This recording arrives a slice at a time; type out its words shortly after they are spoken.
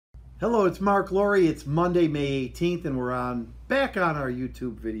Hello, it's Mark Laurrie. It's Monday, May 18th, and we're back on our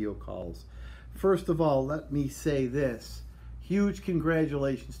YouTube video calls. First of all, let me say this. Huge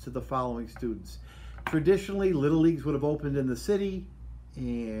congratulations to the following students. Traditionally, Little Leagues would have opened in the city,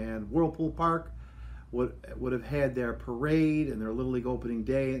 and Whirlpool Park would have had their parade and their Little League opening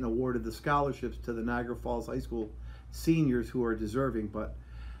day and awarded the scholarships to the Niagara Falls High School seniors who are deserving. But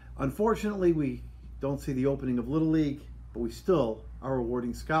unfortunately, we don't see the opening of Little League, but we still are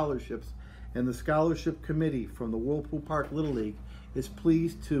awarding scholarships, and the scholarship committee from the Whirlpool Park Little League is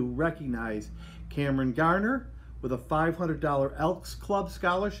pleased to recognize Cameron Garner with a $500 Elks Club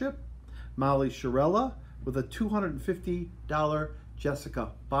scholarship, Molly Sharella with a $250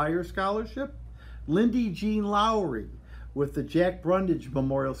 Jessica Byer scholarship, Lindy Jean Lowry with the Jack Brundage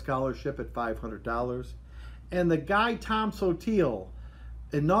Memorial Scholarship at $500, and the Guy Tom Sotil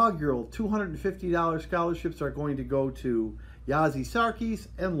inaugural $250 scholarships are going to go to Yazi Sarkis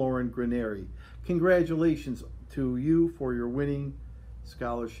and Lauren Graneri. Congratulations to you for your winning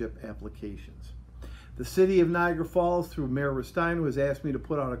scholarship applications. The City of Niagara Falls, through Mayor Rustino, has asked me to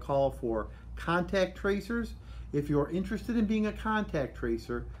put out a call for contact tracers. If you're interested in being a contact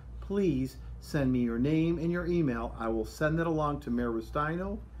tracer, please send me your name and your email. I will send that along to Mayor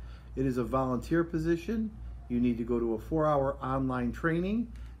Rustino. It is a volunteer position. You need to go to a 4-hour online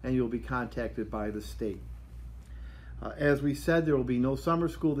training, and you'll be contacted by the state. As we said, there will be no summer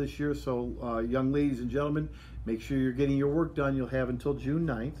school this year, so young ladies and gentlemen, make sure you're getting your work done. You'll have until June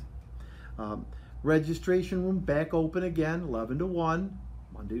 9th. Registration room back open again, 11 to 1,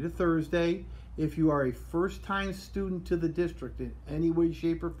 Monday to Thursday. If you are a first-time student to the district in any way,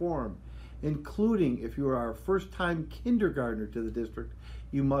 shape, or form, including if you are a first-time kindergartner to the district,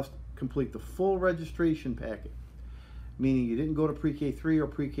 you must complete the full registration packet, meaning you didn't go to pre-K 3 or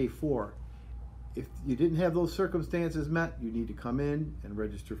pre-K 4. If you didn't have those circumstances met, you need to come in and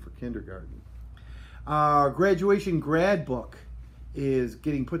register for kindergarten. Our graduation grad book is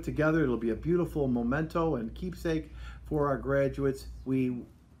getting put together. It'll be a beautiful memento and keepsake for our graduates. We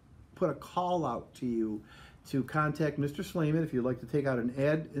put a call out to you to contact Mr. Slayman if you'd like to take out an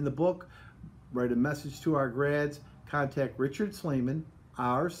ad in the book, write a message to our grads. Contact Richard Slayman,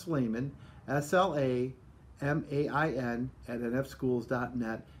 R. Slayman, S-L-A-M-A-I-N at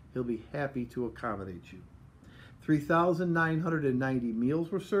nfschools.net. He'll be happy to accommodate you. 3,990 meals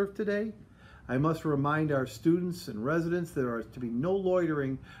were served today. I must remind our students and residents there are to be no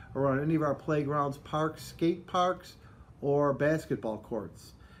loitering around any of our playgrounds, parks, skate parks, or basketball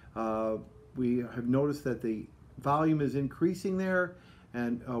courts. We have noticed that the volume is increasing there,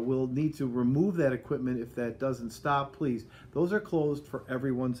 and we'll need to remove that equipment if that doesn't stop. Please, those are closed for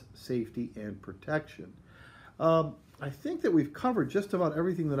everyone's safety and protection. I think that we've covered just about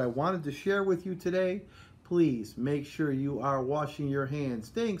everything that I wanted to share with you today. Please make sure you are washing your hands,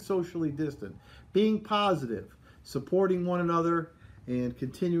 staying socially distant, being positive, supporting one another, and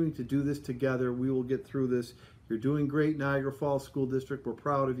continuing to do this together. We will get through this. You're doing great, Niagara Falls School District. We're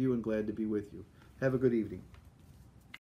proud of you and glad to be with you. Have a good evening.